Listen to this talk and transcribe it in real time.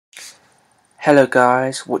Hello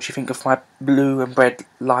guys, what do you think of my blue and red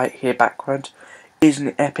light here background? Isn't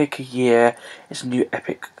it epic? Yeah, it's a new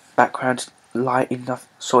epic background light enough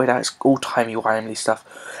sorted out. It's all timey-wimey stuff.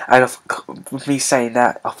 And with me saying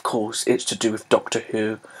that, of course, it's to do with Doctor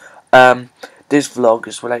Who. This vlog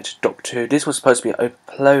is related to Doctor Who. This was supposed to be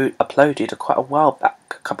uploaded quite a while back,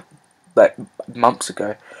 a couple months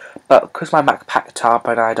ago. But because my Mac packed up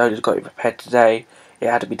and I'd only got it prepared today,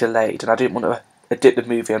 it had to be delayed. And I didn't want to edit the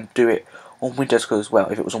movie and do it on Windows, because, well,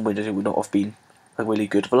 if it was on Windows, it would not have been a really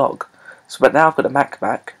good vlog. So, but now I've got the Mac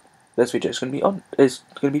back. This video is going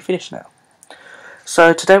to be finished now.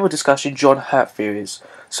 So today we're discussing John Hurt theories.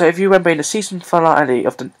 So if you remember in the season finale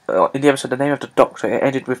of in the episode The Name of the Doctor, it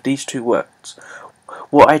ended with these two words: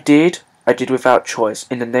 "What I did without choice,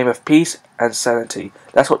 in the name of peace and sanity."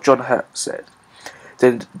 That's what John Hurt said.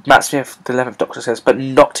 Then Matt Smith, the 11th Doctor, says, "But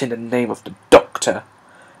not in the name of the Doctor."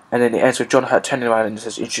 And then it ends with John Hurt turning around and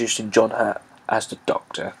says, introducing John Hurt as the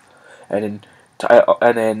Doctor. And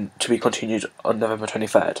then to be continued on November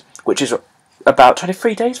 23rd, which is about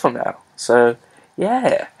 23 days from now. So,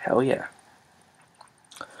 yeah, hell yeah.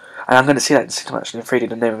 And I'm going to see that in the cinema, actually, in 3D,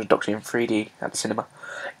 The Name of the Doctor in 3D at the cinema.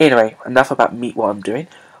 Anyway, enough about me, what I'm doing.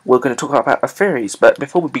 We're going to talk about the theories. But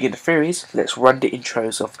before we begin the theories, let's run the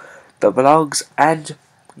intros of the vlogs. And,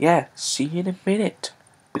 yeah, see you in a minute.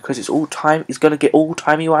 Because it's going to get all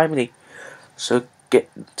timey-wimey. So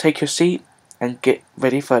take your seat and get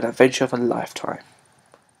ready for an adventure of a lifetime.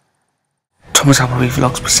 Thomas Appleby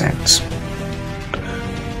Vlogs presents.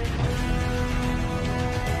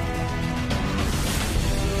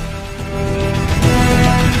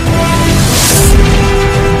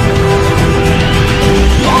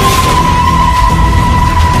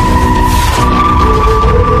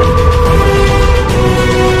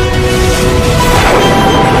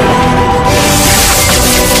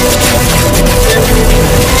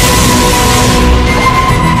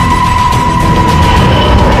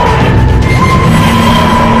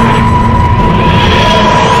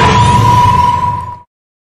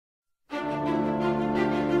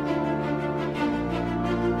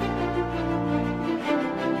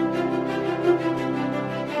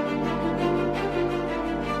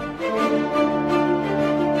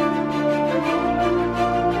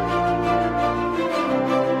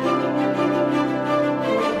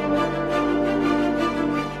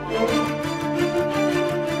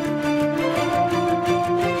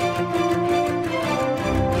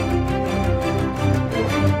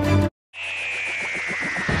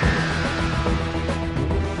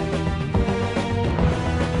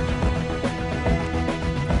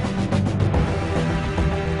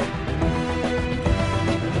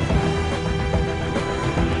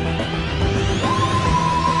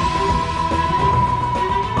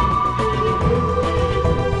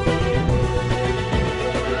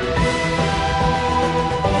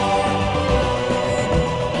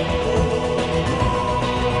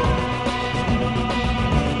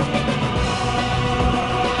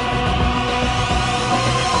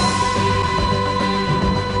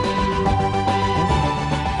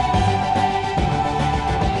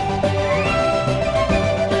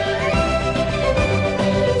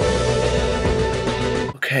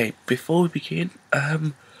 Okay, before we begin,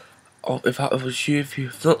 if you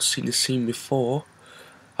have not seen the scene before,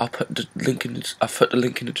 I'll put the link in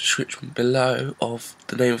the description below of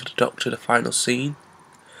The Name of the Doctor, the final scene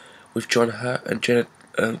with John Hurt and Jenna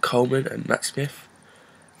Coleman and Matt Smith.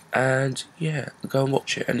 And yeah, go and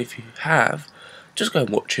watch it. And if you have, just go and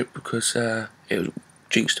watch it, because it will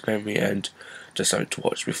jinx the memory and just something to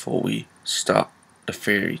watch before we start the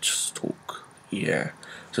theory talk. Yeah.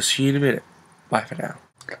 So see you in a minute. Bye for now.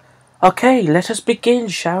 Okay, let us begin,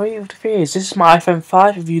 shall we, with the theories. This is my iPhone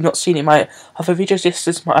 5. If you've not seen it in my other videos, this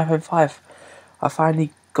is my iPhone 5. I finally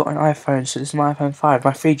got an iPhone, so this is my iPhone 5. My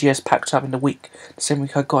 3GS packed up in the same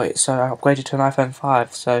week I got it, so I upgraded to an iPhone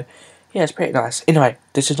 5. So, yeah, it's pretty nice. Anyway,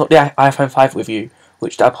 this is not the iPhone 5 review,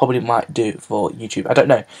 which I probably might do for YouTube. I don't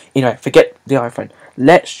know. Anyway, forget the iPhone.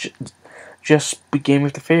 Let's just begin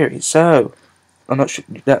with the theories. So, I'm not sure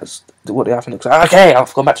that's what the iPhone looks like. Okay,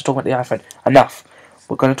 I've gone back to talking about the iPhone. Enough.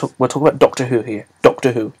 We're talking about Doctor Who here.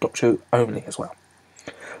 Doctor Who only as well.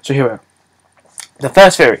 So here we are. The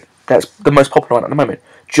first theory, that's the most popular one at the moment.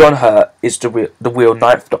 John Hurt is the real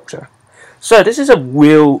Ninth Doctor. So this is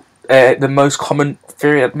the most common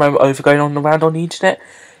theory at the moment going on around on the internet.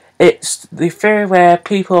 It's the theory where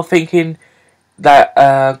people are thinking that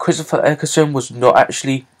Christopher Eccleston was not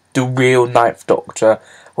actually the real Ninth Doctor,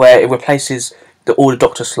 where it replaces all the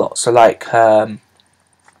Doctor slots. So like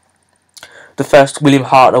the first William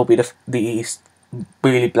Hartnell will be the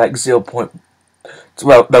really like 0.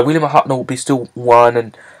 Well, no, William Hartnell will be still 1,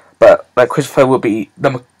 and but like Christopher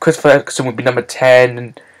Eccleston would be number 10,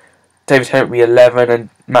 and David Tennant would be 11, and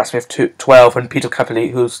Matt Smith 12, and Peter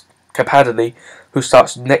Capaldi, who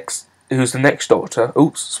starts next, who's the next Doctor.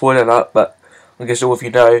 Oops, spoiler alert, but I guess all of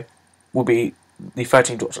you know, will be the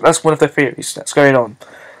 13th Doctor. That's one of the theories that's going on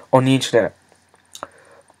the internet.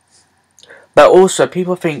 But also,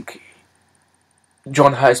 people think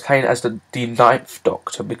John Hurt is playing as the 9th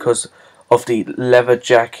Doctor because of the leather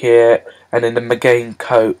jacket and then the McGain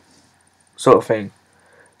coat sort of thing.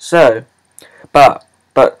 So, but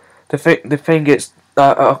the thing is,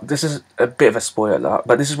 this is a bit of a spoiler alert,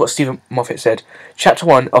 but this is what Stephen Moffat said. Chapter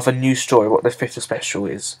 1 of a new story, what the 5th special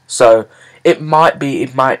is. So, it might be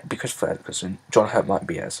Christopher Eccleston, John Hurt might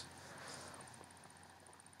be as.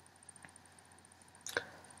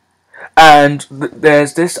 And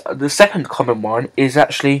there's the second common one is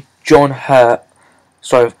actually John Hurt.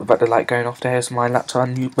 Sorry about the light going off there. It's my laptop.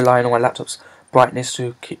 I'm relying on my laptop's brightness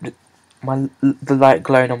to keep the light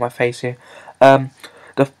glowing on my face here. John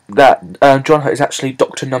Hurt is actually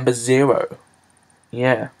Doctor Number 0.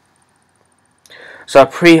 Yeah. So a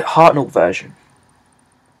pre-Hartnell version.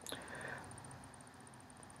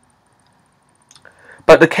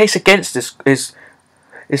 But the case against this is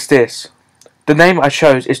this. The name I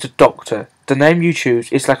chose is the Doctor. The name you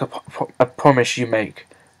choose is like a promise you make,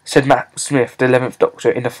 said Matt Smith, the 11th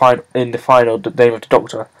Doctor, in the final, the name of the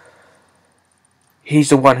Doctor. He's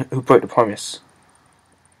the one who broke the promise.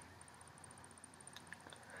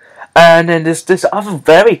 And then there's this other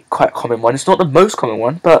very quite common one. It's not the most common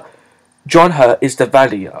one, but John Hurt is the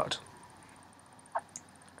Valeyard.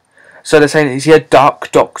 So they're saying, is he a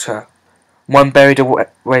Dark Doctor? One buried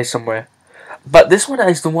away somewhere. But this one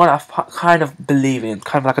is the one I kind of believe in,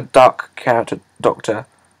 kind of like a dark character Doctor.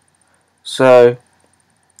 So,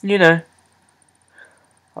 you know,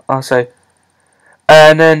 I'll say.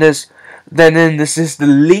 And then this is the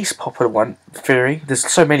least popular one theory. There's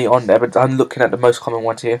so many on there, but I'm looking at the most common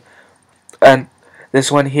ones here. And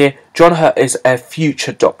this one here, John Hurt is a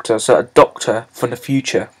future Doctor, so a Doctor from the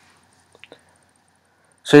future.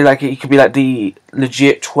 So like he could be like the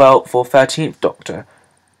legit 12th or 13th Doctor.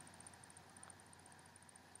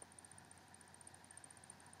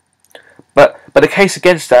 But the case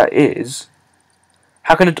against that is,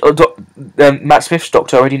 how can Matt Smith's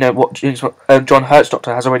Doctor already know what John Hurt's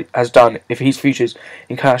Doctor has done if his future's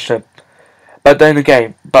in character? But then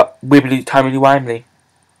again, wibbly timely wimely.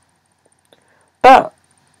 But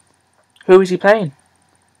who is he playing?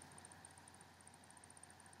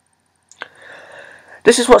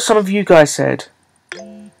 This is what some of you guys said.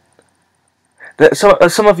 That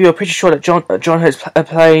some of you are pretty sure that John Hurt is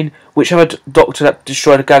playing whichever Doctor that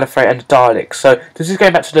destroyed the Gallifrey and the Daleks. So this is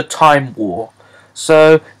going back to the Time War.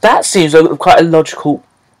 So that seems quite a logical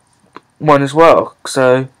one as well.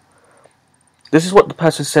 So this is what the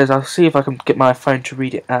person says. I'll see if I can get my phone to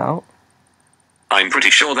read it out. I'm pretty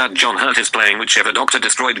sure that John Hurt is playing whichever Doctor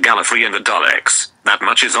destroyed Gallifrey and the Daleks. That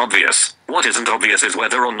much is obvious. What isn't obvious is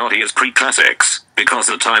whether or not he is pre-classics. Because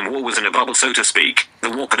the Time War was in a bubble, so to speak,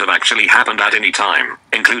 the war could have actually happened at any time,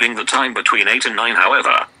 including the time between 8 and 9.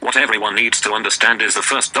 However, what everyone needs to understand is the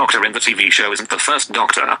first Doctor in the TV show isn't the first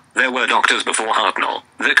Doctor. There were Doctors before Hartnell.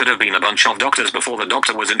 There could have been a bunch of Doctors before the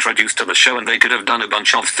Doctor was introduced to the show, and they could have done a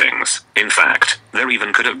bunch of things. In fact, there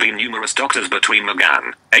even could have been numerous Doctors between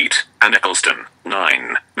McGann, 8, and Eccleston,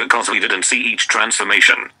 9, because we didn't see each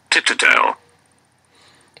transformation, tip to tail.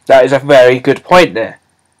 That is a very good point there.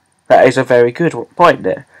 That is a very good point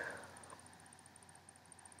there.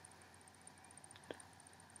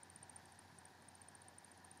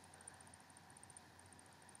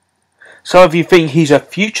 Some of you think he's a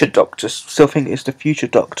future Doctor, still think it's the future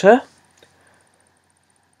Doctor.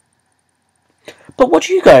 But what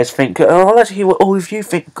do you guys think? I'd like to hear what all of you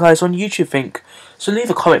think, guys, on YouTube think. So leave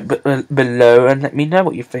a comment below and let me know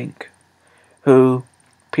what you think. Who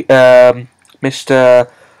Mr.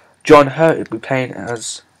 John Hurt will be playing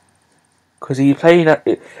as. Because he playing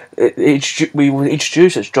we were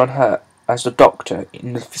introduced as John Hurt as the Doctor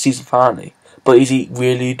in the season finale. But is he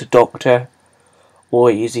really the Doctor? Or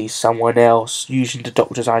is he someone else using the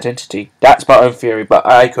Doctor's identity? That's my own theory, but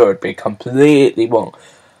I could be completely wrong.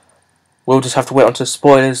 We'll just have to wait until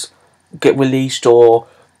spoilers get released, or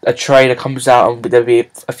a trailer comes out and there'll be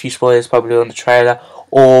a few spoilers probably on the trailer,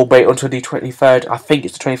 or wait until the 23rd. I think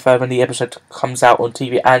it's the 23rd when the episode comes out on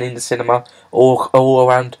TV and in the cinema, or all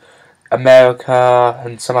around America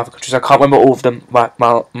and some other countries. I can't remember all of them by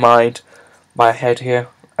my head here.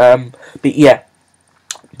 But yeah,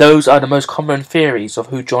 those are the most common theories of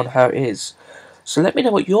who John Hurt is. So let me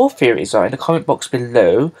know what your theories are in the comment box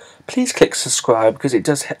below. Please click subscribe because it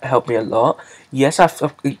does help me a lot. Yes,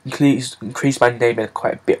 I've increased my name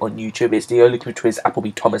quite a bit on YouTube. It's the only Twitter is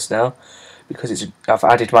Appleby Thomas now because I've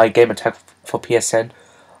added my gamer tag for PSN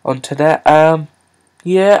onto there.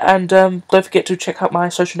 Yeah, and don't forget to check out my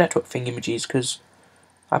social network thingamajiggies because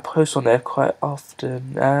I post on there quite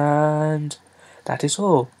often. And that is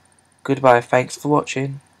all. Goodbye. Thanks for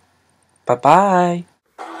watching. Bye bye.